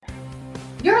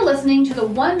You're listening to the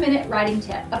 1 Minute Writing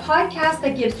Tip, a podcast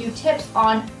that gives you tips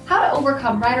on how to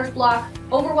overcome writer's block,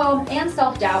 overwhelm, and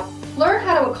self-doubt. Learn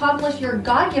how to accomplish your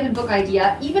God-given book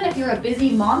idea, even if you're a busy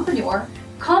mompreneur,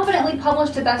 confidently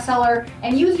publish a bestseller,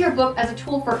 and use your book as a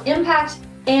tool for impact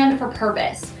and for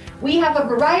purpose. We have a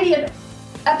variety of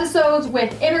episodes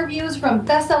with interviews from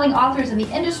best-selling authors in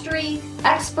the industry,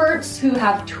 experts who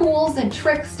have tools and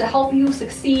tricks to help you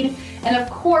succeed, and of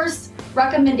course,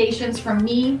 recommendations from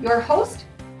me, your host,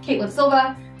 Caitlin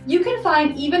Silva. You can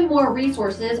find even more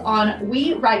resources on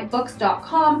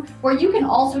WeWriteBooks.com, where you can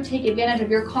also take advantage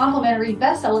of your complimentary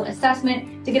bestseller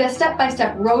assessment to get a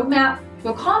step-by-step roadmap to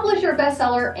accomplish your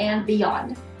bestseller and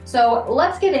beyond. So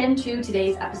let's get into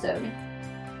today's episode.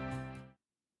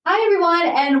 Hi, everyone,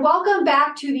 and welcome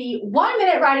back to the 1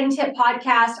 Minute Writing Tip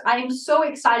podcast. I am so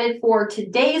excited for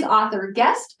today's author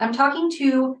guest. I'm talking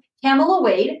to Camella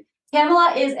Wade.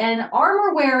 Camella is an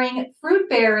armor-wearing,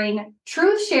 fruit-bearing,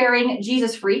 truth-sharing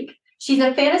Jesus freak. She's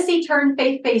a fantasy turned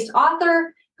faith-based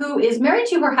author who is married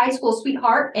to her high school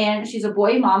sweetheart, and she's a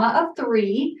boy mama of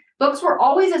 3. Books were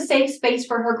always a safe space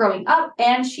for her growing up,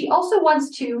 and she also wants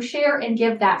to share and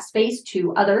give that space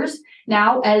to others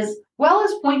now, as well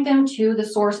as point them to the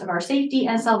source of our safety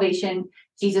and salvation,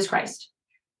 Jesus Christ.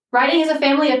 Writing is a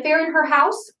family affair in her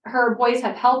house. Her boys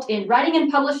have helped in writing and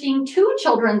publishing 2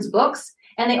 children's books,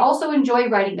 and they also enjoy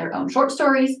writing their own short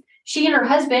stories. She and her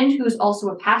husband, who's also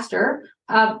a pastor,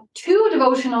 have 2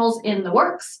 devotionals in the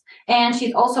works, and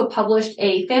she's also published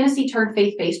a fantasy turned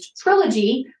faith-based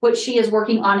trilogy, which she is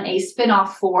working on a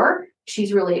spin-off for.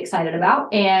 She's really excited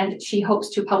about, and she hopes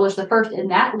to publish the first in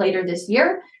that later this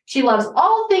year. She loves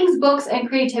all things books and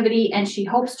creativity, and she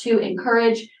hopes to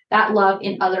encourage that love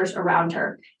in others around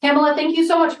her. Camella, thank you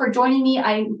so much for joining me.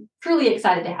 I'm truly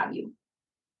excited to have you.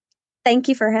 Thank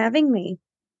you for having me.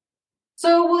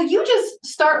 So will you just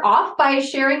start off by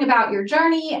sharing about your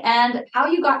journey and how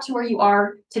you got to where you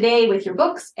are today with your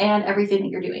books and everything that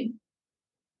you're doing?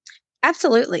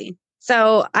 Absolutely.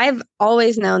 So I've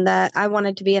always known that I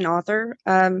wanted to be an author.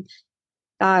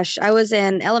 I was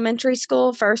in elementary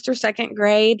school, 1st or 2nd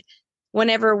grade,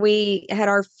 whenever we had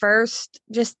our first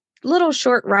just little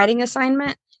short writing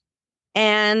assignment.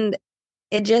 And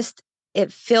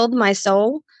it filled my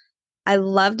soul. I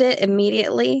loved it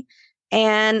immediately.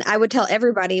 And I would tell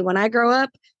everybody, when I grow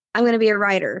up, I'm going to be a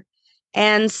writer.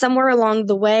 And somewhere along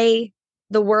the way,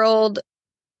 the world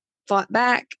fought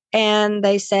back and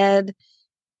they said,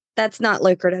 that's not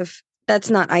lucrative. That's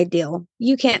not ideal.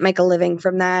 You can't make a living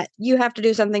from that. You have to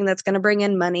do something that's going to bring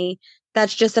in money.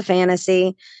 That's just a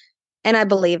fantasy. And I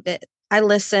believed it. I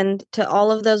listened to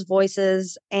all of those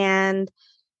voices. And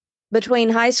between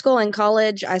high school and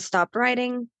college, I stopped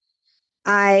writing.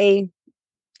 I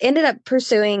ended up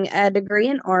pursuing a degree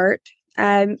in art.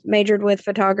 I majored with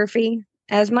photography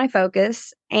as my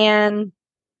focus, and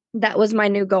that was my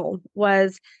new goal,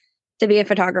 was to be a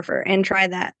photographer and try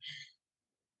that.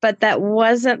 But that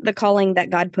wasn't the calling that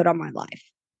God put on my life.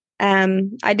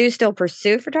 I do still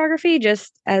pursue photography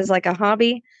just as like a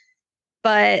hobby,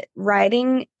 but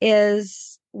writing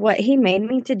is what He made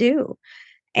me to do.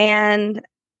 And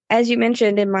as you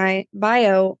mentioned in my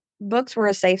bio, books were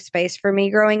a safe space for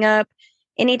me growing up.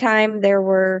 Anytime there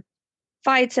were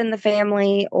fights in the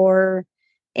family or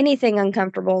anything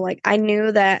uncomfortable, like I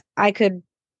knew that I could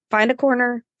find a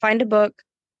corner, find a book,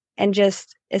 and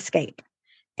just escape.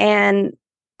 And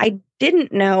I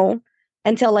didn't know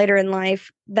until later in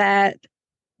life that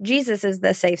Jesus is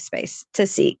the safe space to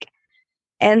seek.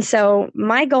 And so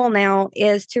my goal now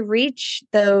is to reach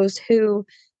those who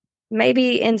may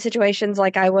be in situations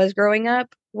like I was growing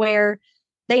up, where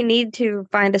they need to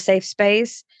find a safe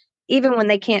space, even when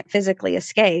they can't physically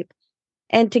escape,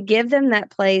 and to give them that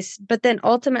place, but then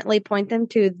ultimately point them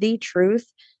to the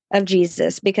truth of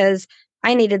Jesus, because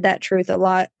I needed that truth a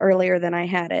lot earlier than I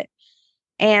had it.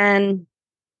 And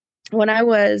when I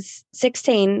was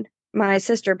 16, my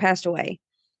sister passed away.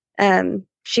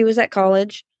 She was at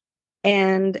college,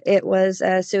 and it was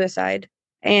a suicide.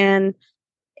 And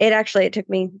it took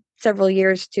me several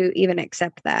years to even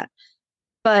accept that.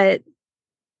 But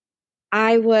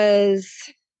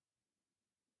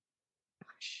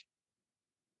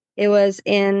it was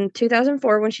in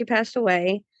 2004 when she passed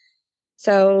away.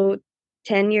 So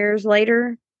 10 years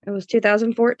later, it was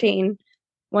 2014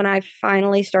 when I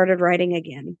finally started writing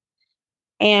again.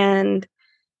 And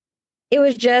it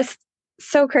was just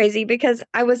so crazy because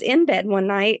I was in bed one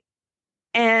night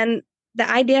and the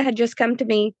idea had just come to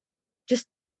me just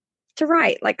to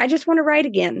write. Like, I just want to write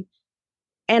again.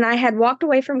 And I had walked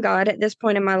away from God at this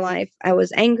point in my life. I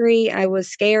was angry. I was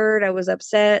scared. I was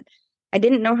upset. I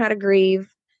didn't know how to grieve.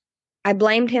 I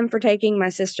blamed Him for taking my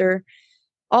sister.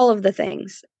 all of the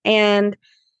things. And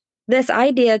this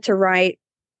idea to write,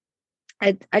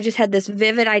 I just had this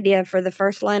vivid idea for the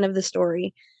first line of the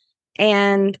story.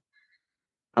 And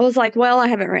I was like, well, I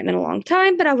haven't written in a long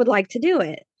time, but I would like to do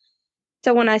it.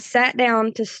 So when I sat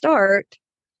down to start,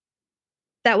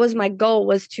 that was my goal,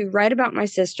 was to write about my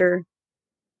sister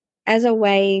as a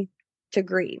way to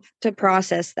grieve, to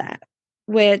process that,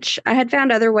 which I had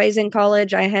found other ways in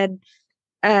college. I had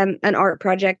an art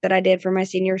project that I did for my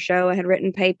senior show. I had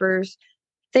written papers,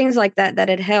 things like that that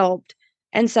had helped.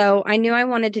 And so I knew I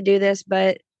wanted to do this,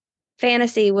 but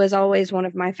fantasy was always one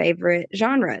of my favorite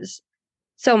genres.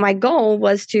 So my goal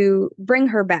was to bring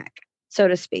her back, so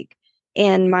to speak,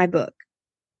 in my book.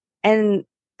 And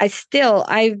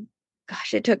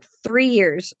gosh, it took 3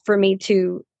 years for me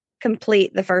to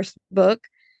complete the first book.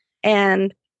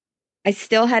 And I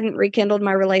still hadn't rekindled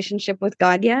my relationship with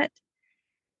God yet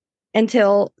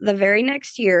until the very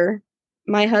next year.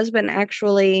 My husband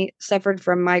actually suffered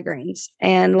from migraines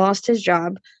and lost his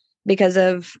job because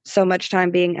of so much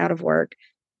time being out of work.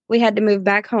 We had to move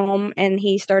back home, and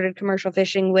he started commercial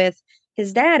fishing with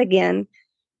his dad again.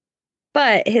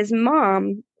 But his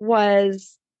mom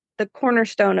was the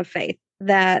cornerstone of faith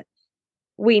that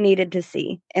we needed to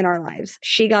see in our lives.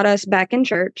 She got us back in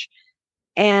church,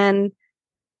 and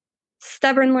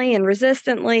stubbornly and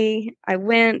resistantly, I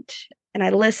went and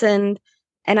I listened,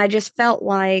 and I just felt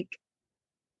like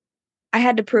I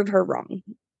had to prove her wrong.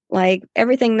 Like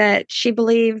everything that she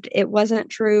believed, it wasn't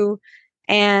true.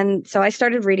 And so I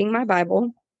started reading my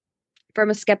Bible from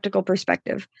a skeptical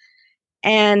perspective.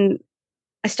 And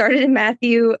I started in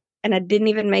Matthew, and I didn't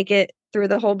even make it through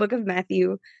the whole book of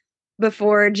Matthew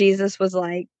before Jesus was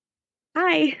like,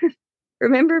 "Hi,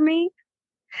 remember me?"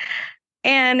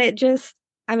 And it just,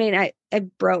 I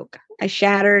broke, I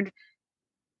shattered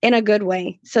in a good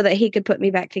way so that he could put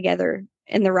me back together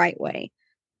in the right way.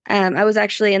 I was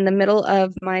actually in the middle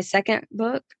of my second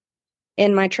book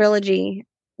in my trilogy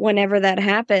whenever that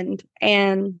happened.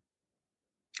 And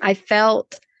I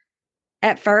felt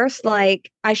at first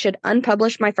like I should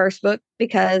unpublish my first book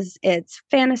because it's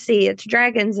fantasy, it's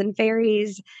dragons and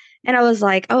fairies. And I was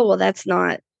like, oh, well, that's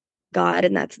not God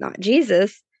and that's not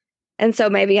Jesus. And so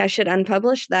maybe I should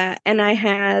unpublish that. And I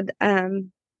had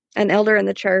an elder in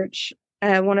the church,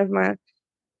 one of my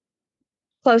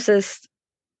closest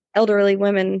elderly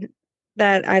women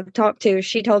that I've talked to,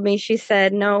 she told me, she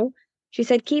said, no, she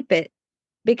said, keep it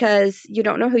because you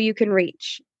don't know who you can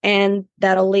reach and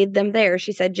that'll lead them there.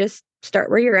 She said, just start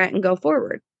where you're at and go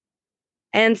forward.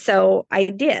 And so I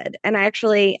did. And I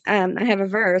actually, I have a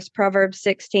verse, Proverbs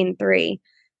 16:3.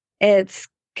 It's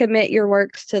commit your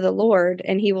works to the Lord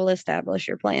and he will establish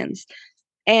your plans.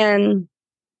 And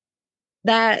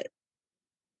that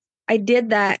I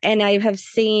did that. And I have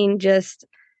seen just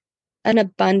an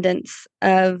abundance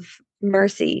of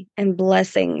mercy and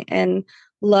blessing and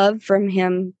love from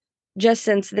him just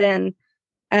since then.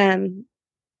 Um,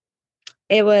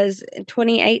 it was in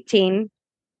 2018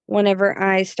 whenever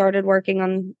I started working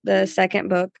on the second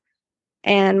book,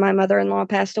 and my mother-in-law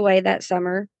passed away that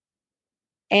summer.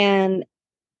 And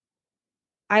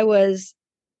I was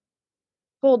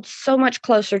pulled so much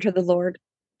closer to the Lord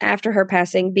after her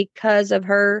passing because of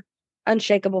her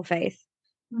unshakable faith.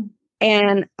 Mm.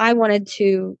 And I wanted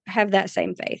to have that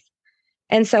same faith.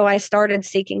 And so I started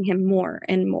seeking him more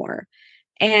and more.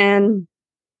 And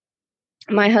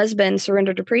my husband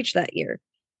surrendered to preach that year.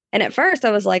 And at first I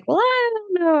was like, well, I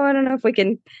don't know. I don't know if we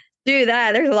can do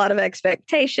that. There's a lot of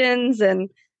expectations.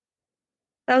 And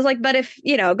I was like, but if,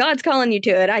 God's calling you to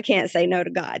it, I can't say no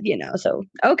to God, So,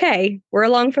 okay, we're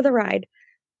along for the ride.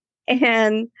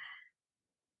 And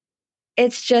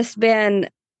it's just been,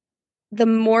 the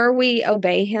more we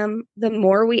obey him, the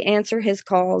more we answer his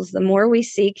calls, the more we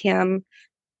seek him,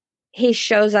 he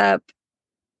shows up.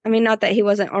 I mean, not that he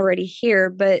wasn't already here,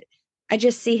 but I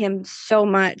just see him so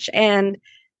much. And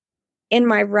in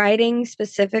my writing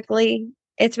specifically,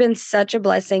 it's been such a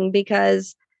blessing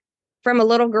because from a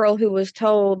little girl who was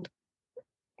told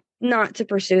not to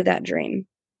pursue that dream,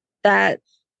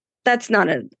 that's not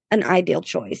an ideal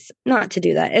choice, not to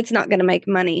do that. It's not going to make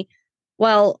money.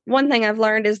 Well, one thing I've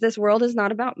learned is this world is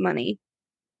not about money.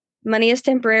 Money is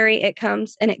temporary. It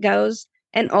comes and it goes.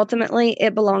 And ultimately,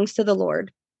 it belongs to the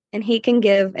Lord. And he can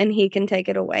give and he can take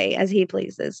it away as he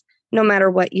pleases, no matter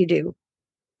what you do.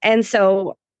 And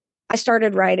so I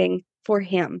started writing for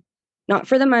him, not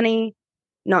for the money,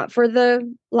 not for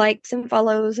the likes and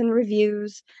follows and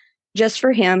reviews, just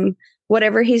for him,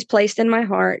 whatever he's placed in my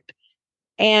heart.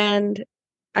 And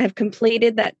I've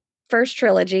completed that first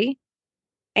trilogy.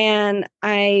 And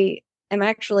I am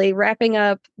actually wrapping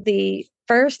up the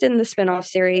first in the spinoff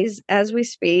series as we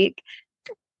speak.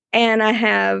 And I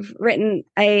have written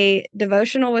a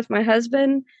devotional with my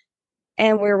husband,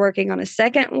 and we're working on a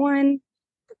second one.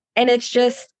 And it's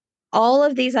just all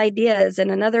of these ideas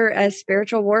and another a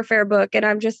spiritual warfare book. And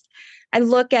I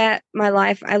look at my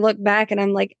life, I look back and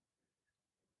I'm like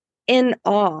in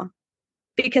awe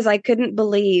because I couldn't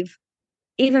believe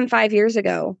even 5 years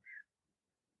ago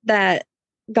that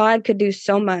God could do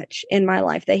so much in my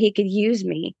life, that he could use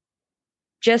me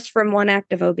just from one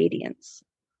act of obedience.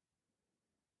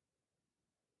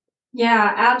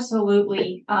 Yeah,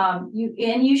 absolutely.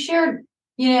 You shared,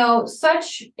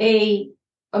 such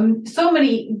so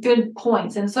many good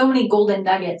points and so many golden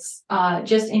nuggets,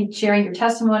 just in sharing your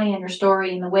testimony and your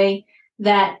story and the way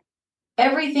that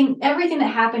everything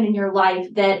that happened in your life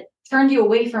that turned you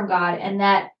away from God and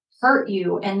that hurt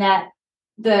you and that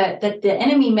the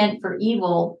enemy meant for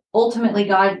evil, ultimately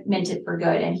God meant it for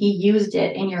good, and he used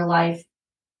it in your life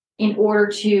in order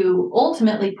to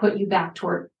ultimately pull you back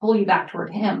toward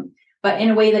him, but in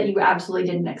a way that you absolutely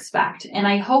didn't expect. And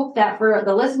I hope that for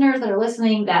the listeners that are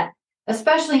listening, that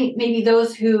especially maybe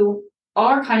those who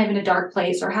are kind of in a dark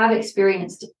place or have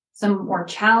experienced some more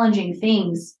challenging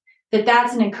things, that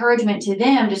that's an encouragement to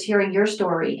them, just hearing your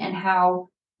story and how,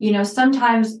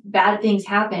 sometimes bad things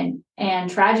happen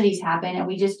and tragedies happen and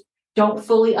we just don't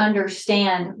fully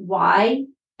understand why.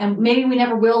 And maybe we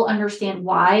never will understand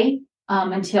why,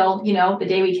 until, the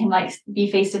day we can like be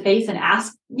face to face and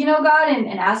ask, God, and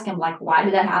ask him like, why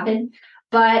did that happen?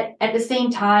 But at the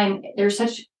same time, there's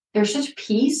such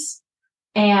peace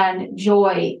and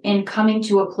joy in coming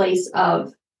to a place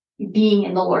of being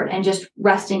in the Lord and just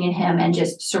resting in him and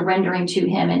just surrendering to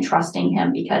him and trusting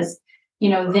him, because,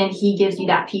 then he gives you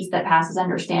that peace that passes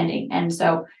understanding. And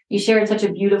so you shared such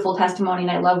a beautiful testimony.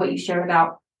 And I love what you shared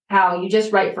about how you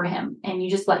just write for him and you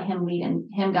just let him lead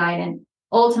and him guide. And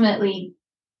ultimately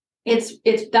it's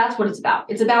that's what it's about.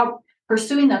 It's about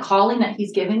pursuing the calling that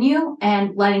he's given you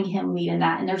and letting him lead in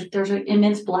that. And there's an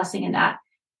immense blessing in that,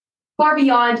 far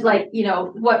beyond like,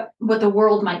 what the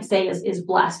world might say is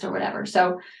blessed or whatever.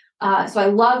 So I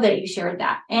love that you shared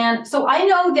that. And so I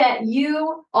know that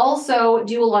you also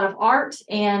do a lot of art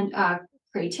and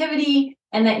creativity,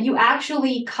 and that you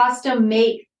actually custom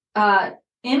make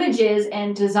images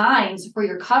and designs for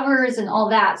your covers and all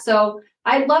that. So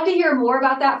I'd love to hear more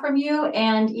about that from you,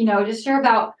 and, just share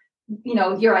about,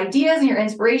 your ideas and your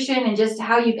inspiration and just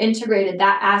how you've integrated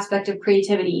that aspect of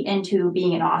creativity into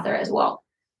being an author as well.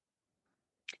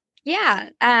 Yeah.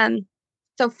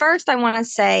 So first I want to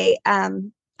say,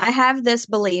 I have this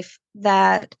belief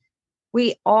that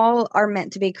we all are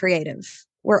meant to be creative.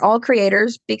 We're all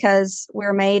creators because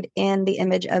we're made in the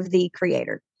image of the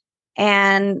creator.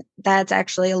 And that's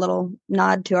actually a little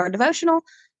nod to our devotional.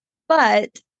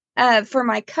 But for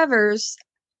my covers,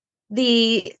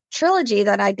 the trilogy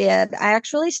that I did, I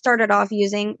actually started off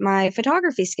using my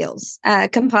photography skills.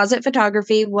 Composite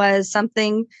photography was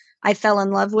something I fell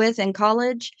in love with in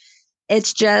college.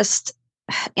 It's just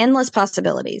endless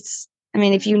possibilities. I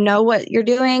mean, if you know what you're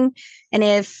doing and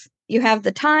if you have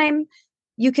the time,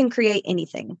 you can create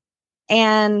anything.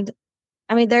 And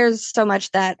I mean, there's so much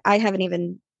that I haven't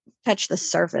even touched the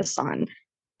surface on.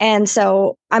 And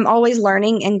so I'm always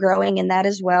learning and growing in that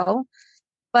as well.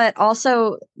 But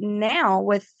also now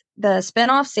with the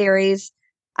spinoff series,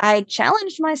 I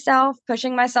challenged myself,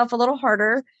 pushing myself a little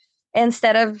harder.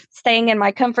 Instead of staying in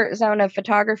my comfort zone of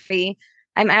photography,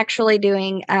 I'm actually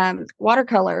doing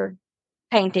watercolor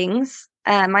paintings.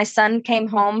 My son came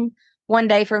home one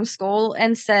day from school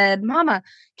and said, "Mama,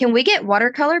 can we get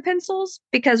watercolor pencils?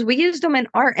 Because we used them in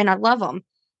art and I love them."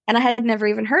 And I had never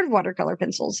even heard of watercolor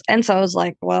pencils. And so I was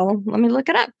like, well, let me look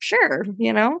it up. Sure.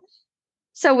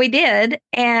 So we did.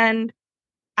 And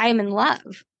I am in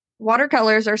love.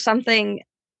 Watercolors are something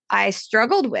I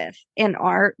struggled with in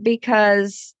art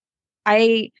because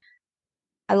I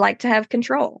I like to have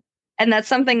control. And that's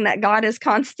something that God is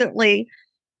constantly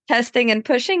testing and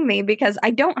pushing me because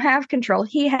I don't have control.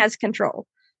 He has control.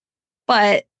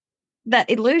 But that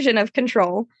illusion of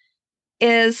control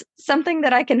is something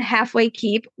that I can halfway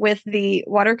keep with the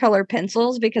watercolor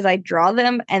pencils because I draw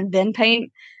them and then paint.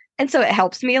 And so it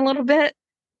helps me a little bit.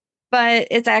 But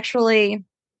it's actually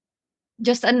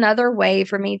just another way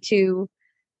for me to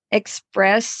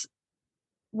express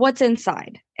what's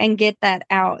inside and get that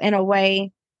out in a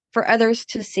way for others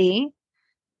to see.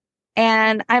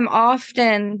 And I'm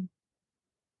often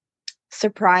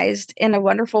surprised in a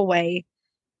wonderful way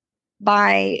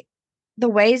by the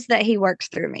ways that he works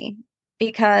through me.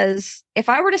 Because if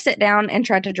I were to sit down and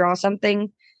try to draw something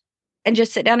and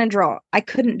just sit down and draw, I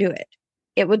couldn't do it.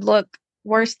 It would look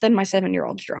worse than my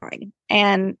 7-year-old's drawing.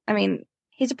 And I mean,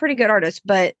 he's a pretty good artist,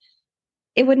 but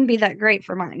it wouldn't be that great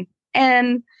for mine.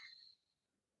 And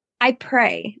I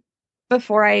pray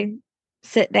before I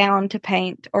sit down to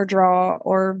paint or draw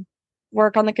or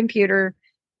work on the computer,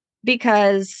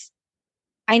 because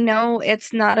I know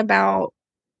it's not about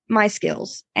my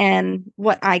skills and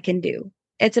what I can do.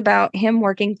 It's about him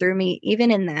working through me,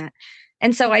 even in that.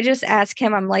 And so I just ask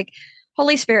him, I'm like,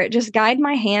 Holy Spirit, just guide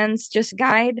my hands, just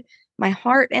guide my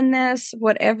heart in this,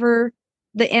 whatever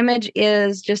the image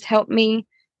is, just help me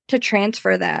to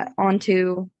transfer that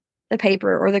onto the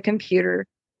paper or the computer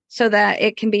so that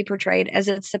it can be portrayed as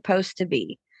it's supposed to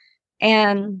be.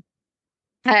 And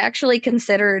I actually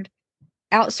considered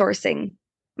outsourcing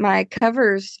my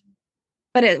covers,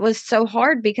 but it was so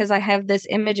hard because I have this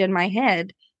image in my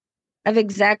head of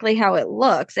exactly how it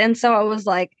looks. And so I was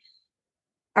like,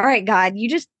 all right, God, you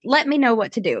just let me know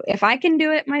what to do. If I can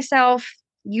do it myself,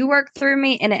 you work through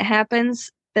me and it happens,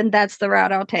 then that's the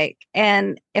route I'll take.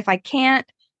 And if I can't,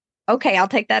 okay, I'll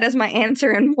take that as my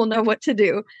answer and we'll know what to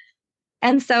do.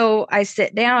 And so I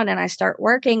sit down and I start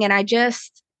working and I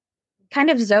just kind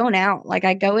of zone out. Like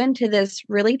I go into this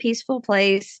really peaceful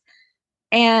place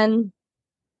and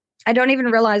I don't even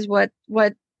realize what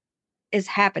is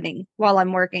happening while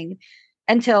I'm working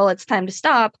until it's time to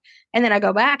stop. And then I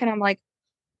go back and I'm like,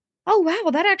 oh, wow,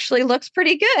 that actually looks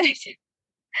pretty good.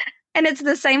 And it's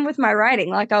the same with my writing.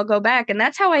 Like I'll go back and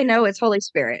that's how I know it's Holy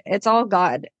Spirit. It's all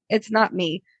God. It's not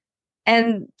me.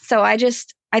 And so I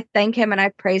thank him and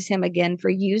I praise him again for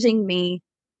using me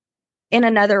in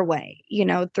another way,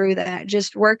 through that,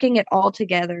 just working it all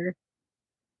together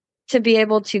to be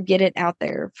able to get it out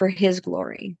there for his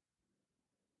glory.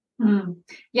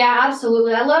 Yeah,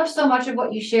 absolutely. I loved so much of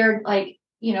what you shared, like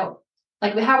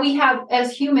how we have,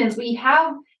 as humans, we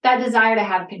have that desire to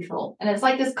have control. And it's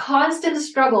like this constant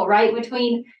struggle, right?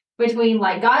 Between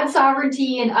like God's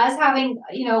sovereignty and us having,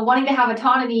 wanting to have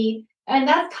autonomy. And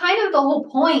that's kind of the whole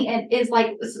point. And is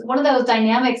like one of those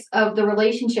dynamics of the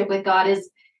relationship with God is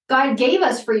God gave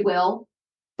us free will,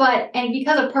 and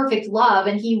because of perfect love,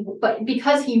 but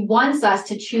because he wants us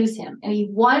to choose him and he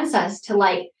wants us to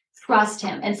like trust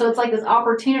him. And so it's like this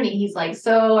opportunity. He's like,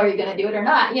 so are you going to do it or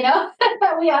not?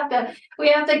 we have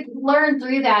to learn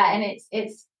through that. And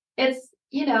it's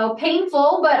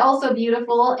painful, but also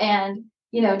beautiful and,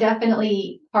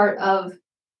 definitely part of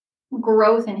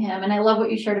growth in him. And I love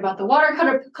what you shared about the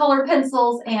watercolor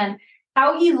pencils and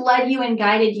how he led you and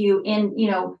guided you in,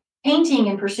 painting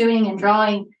and pursuing and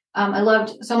drawing. I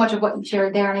loved so much of what you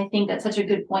shared there. And I think that's such a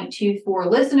good point too, for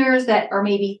listeners that are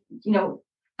maybe,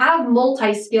 have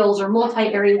multi skills or multi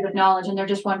areas of knowledge. And they're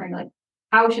just wondering like,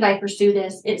 how should I pursue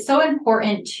this? It's so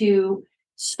important to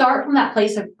start from that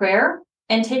place of prayer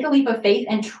and take a leap of faith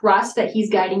and trust that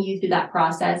he's guiding you through that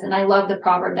process. And I love the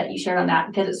proverb that you shared on that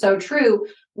because it's so true.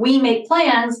 We make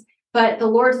plans, but the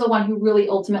Lord's the one who really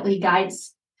ultimately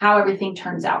guides how everything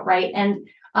turns out. Right. And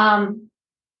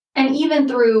even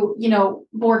through,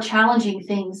 more challenging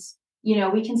things,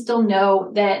 we can still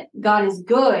know that God is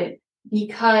good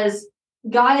because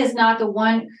God is not the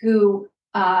one who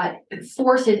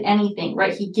forces anything,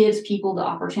 right? He gives people the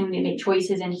opportunity to make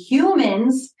choices, and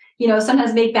humans,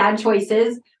 sometimes make bad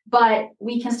choices, but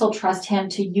we can still trust him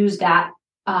to use that,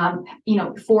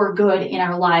 for good in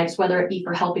our lives, whether it be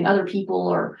for helping other people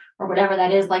or whatever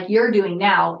that is, like you're doing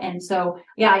now. And so,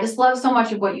 yeah, I just love so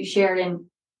much of what you shared. And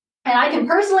I can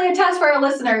personally attest for our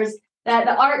listeners that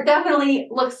the art definitely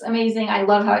looks amazing. I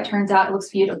love how it turns out. It looks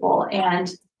beautiful.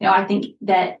 And, I think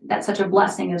that that's such a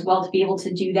blessing as well to be able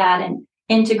to do that and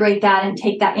integrate that and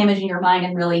take that image in your mind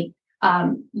and really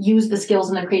use the skills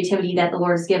and the creativity that the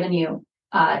Lord has given you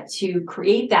to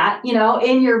create that,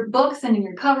 in your books and in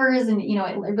your covers. And,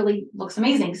 it really looks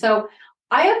amazing. So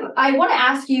I want to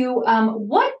ask you,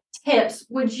 what tips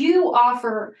would you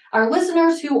offer our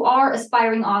listeners who are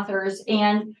aspiring authors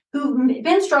and who've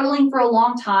been struggling for a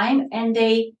long time, and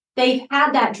they've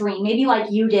had that dream, maybe like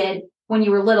you did when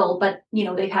you were little, but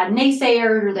they've had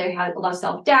naysayers or they had a lot of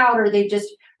self-doubt, or they've just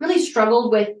really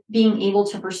struggled with being able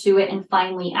to pursue it and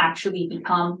finally actually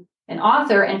become an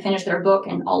author and finish their book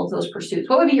and all of those pursuits?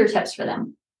 What would be your tips for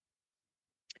them?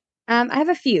 I have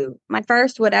a few. My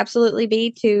first would absolutely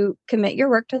be to commit your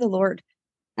work to the Lord.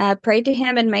 Pray to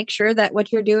him and make sure that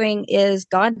what you're doing is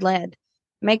God-led.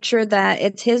 Make sure that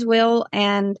it's his will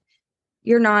and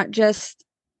you're not just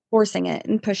forcing it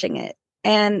and pushing it.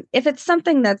 And if it's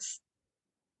something that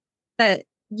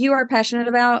you are passionate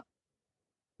about,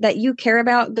 that you care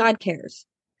about, God cares.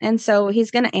 And so he's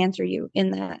going to answer you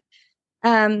in that.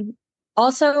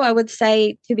 Also, I would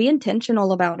say to be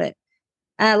intentional about it.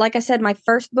 Like I said, my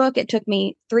first book, it took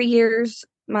me 3 years.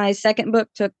 My second book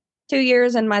took 2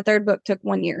 years, and my third book took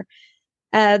 1 year.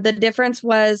 The difference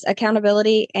was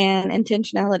accountability and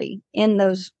intentionality in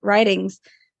those writings.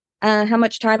 how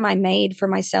much time I made for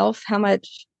myself, how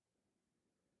much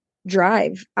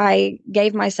drive I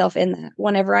gave myself in that.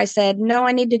 Whenever I said, no,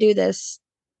 I need to do this,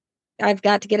 I've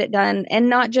got to get it done. And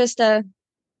not just a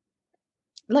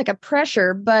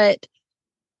pressure, but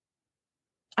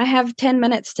I have 10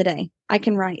 minutes today. I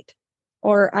can write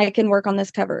or I can work on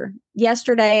this cover.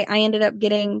 Yesterday, I ended up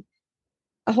getting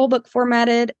a whole book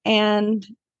formatted and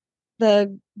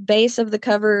the base of the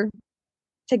cover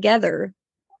together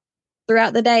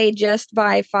throughout the day just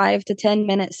by 5 to 10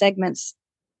 minute segments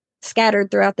scattered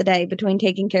throughout the day between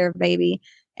taking care of baby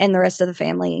and the rest of the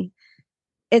family.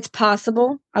 It's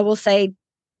possible. I will say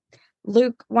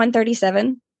Luke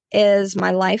 137 is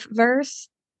my life verse.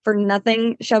 For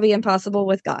nothing shall be impossible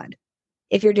with God.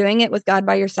 If you're doing it with God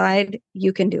by your side,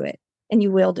 you can do it and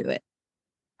you will do it.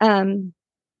 I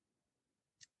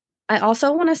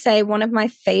also want to say one of my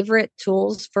favorite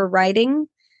tools for writing,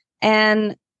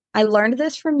 and I learned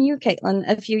this from you, Caitlin,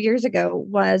 a few years ago,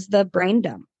 was the brain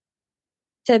dump.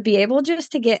 To be able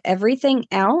just to get everything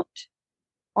out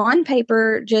on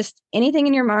paper, just anything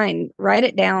in your mind, write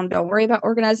it down. Don't worry about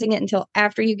organizing it until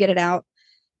after you get it out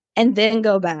and then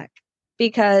go back,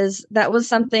 because that was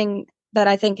something that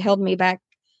I think held me back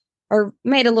or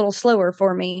made a little slower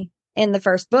for me in the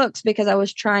first books, because I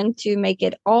was trying to make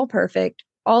it all perfect,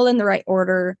 all in the right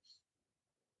order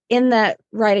in that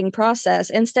writing process,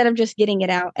 instead of just getting it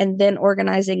out and then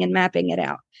organizing and mapping it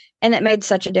out. And that made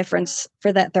such a difference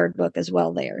for that third book as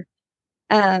well there.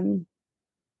 I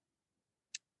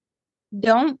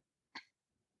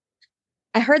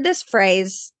heard this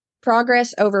phrase,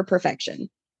 progress over perfection,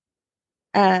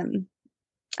 at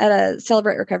a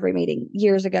Celebrate Recovery meeting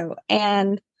years ago.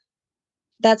 And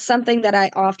that's something that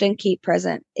I often keep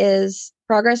present, is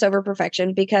progress over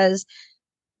perfection, because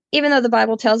even though the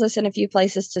Bible tells us in a few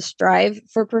places to strive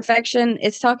for perfection,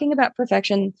 it's talking about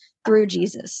perfection through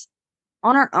Jesus.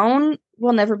 On our own,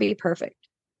 we'll never be perfect.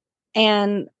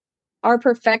 And our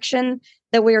perfection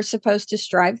that we are supposed to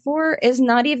strive for is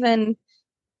not even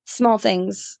small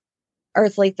things,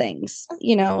 earthly things.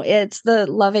 It's the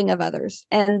loving of others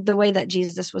and the way that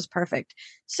Jesus was perfect.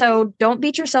 So don't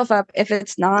beat yourself up if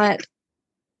it's not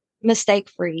mistake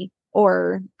free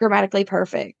or grammatically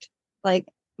perfect. Like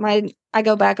I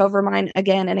go back over mine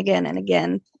again and again and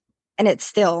again, and I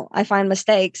find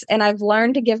mistakes, and I've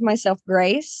learned to give myself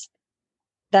grace.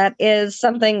 That is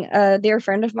something a dear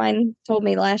friend of mine told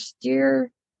me last year.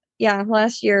 Yeah,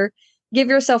 last year. Give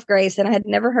yourself grace. And I had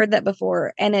never heard that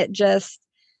before. And it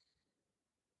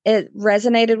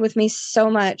resonated with me so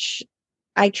much.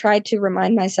 I tried to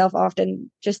remind myself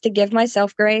often just to give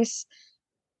myself grace.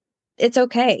 It's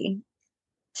okay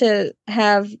to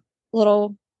have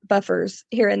little buffers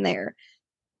here and there.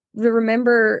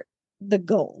 Remember the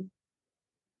goal.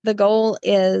 The goal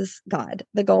is God.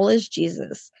 The goal is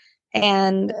Jesus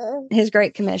and his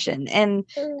great commission. And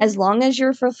as long as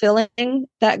you're fulfilling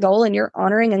that goal and you're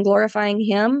honoring and glorifying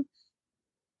him,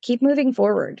 keep moving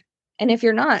forward. And if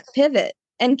you're not, pivot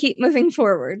and keep moving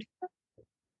forward.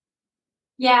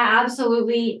 Yeah,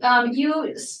 absolutely. I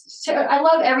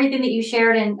love everything that you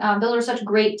shared, and those are such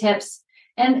great tips.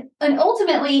 And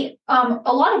ultimately,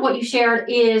 a lot of what you shared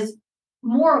is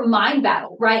more mind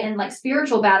battle, right? And like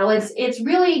spiritual battle. It's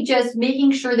really just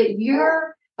making sure that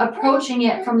you're approaching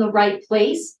it from the right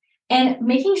place and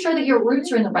making sure that your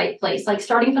roots are in the right place, like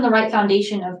starting from the right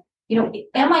foundation of,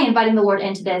 am I inviting the Lord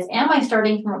into this? Am I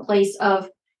starting from a place of,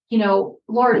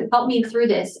 Lord, help me through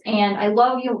this? And I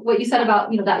love what you said about,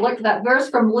 that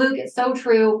verse from Luke. It's so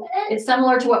true. It's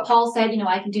similar to what Paul said,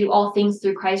 I can do all things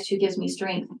through Christ who gives me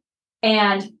strength.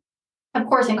 And of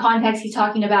course, in context, he's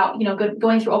talking about,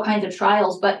 going through all kinds of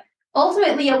trials, but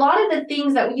ultimately, a lot of the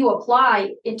things that you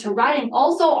apply into writing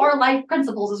also are life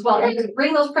principles as well. You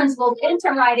bring those principles into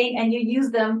writing and you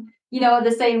use them,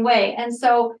 the same way. And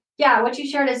so, yeah, what you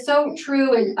shared is so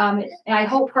true. And I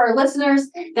hope for our listeners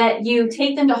that you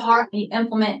take them to heart and you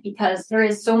implement, because there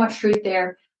is so much truth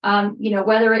there.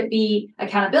 Whether it be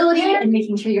accountability and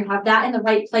making sure you have that in the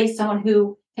right place, someone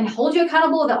who can hold you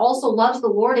accountable, that also loves the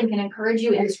Lord and can encourage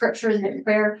you in scriptures and in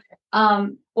prayer.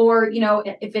 Or,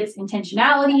 if it's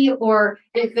intentionality, or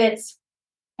if it's,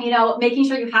 making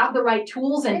sure you have the right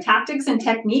tools and tactics and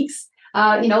techniques,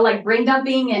 like brain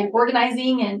dumping and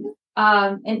organizing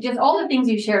and just all the things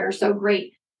you shared are so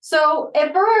great. So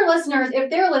for our listeners, if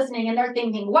they're listening and they're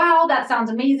thinking, wow, that sounds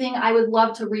amazing, I would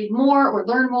love to read more or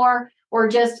learn more, or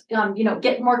just,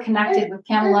 get more connected with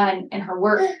Camella and her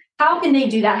work, how can they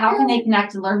do that? How can they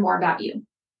connect and learn more about you?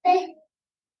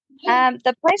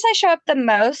 The place I show up the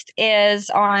most is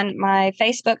on my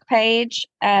Facebook page.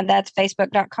 That's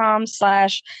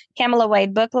facebook.com/Camella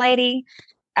Wade Book Lady.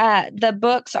 The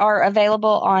books are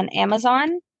available on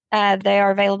Amazon. They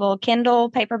are available Kindle,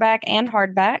 paperback, and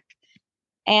hardback.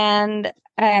 And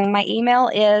my email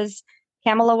is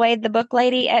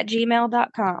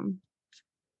CamellaWadeTheBookLady@gmail.com.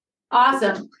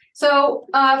 Awesome. So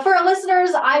for our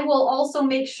listeners, I will also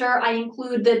make sure I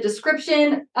include the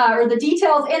description or the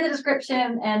details in the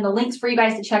description and the links for you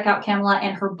guys to check out Camella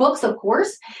and her books, of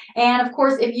course. And of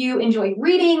course, if you enjoy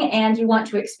reading and you want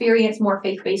to experience more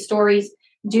faith-based stories,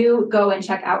 do go and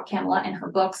check out Camella and her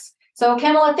books. So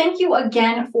Camella, thank you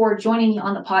again for joining me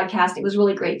on the podcast. It was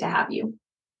really great to have you.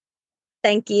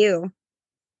 Thank you.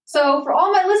 So for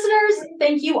all my listeners,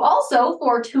 thank you also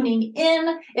for tuning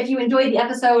in. If you enjoyed the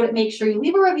episode, make sure you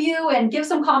leave a review and give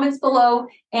some comments below.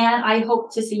 And I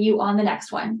hope to see you on the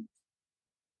next one.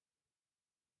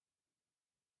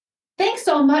 Thanks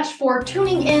so much for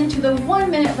tuning in to the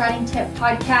 1 Minute Writing Tip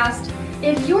podcast.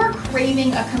 If you're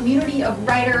craving a community of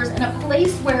writers and a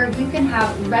place where you can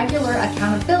have regular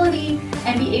accountability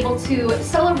and be able to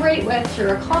celebrate what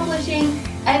you're accomplishing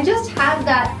and just have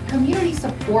that community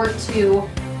support to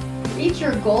reach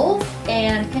your goals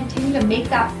and continue to make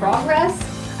that progress,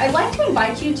 I'd like to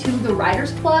invite you to the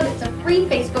Writers Club. It's a free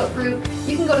Facebook group.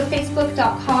 You can go to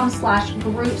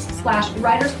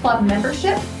facebook.com/groups/Writers Club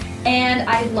membership. And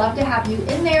I'd love to have you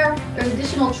in there. There's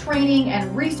additional training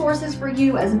and resources for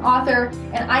you as an author,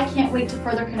 and I can't wait to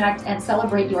further connect and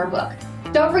celebrate your book.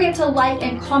 Don't forget to like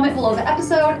and comment below the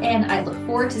episode, and I look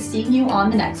forward to seeing you on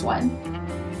the next one.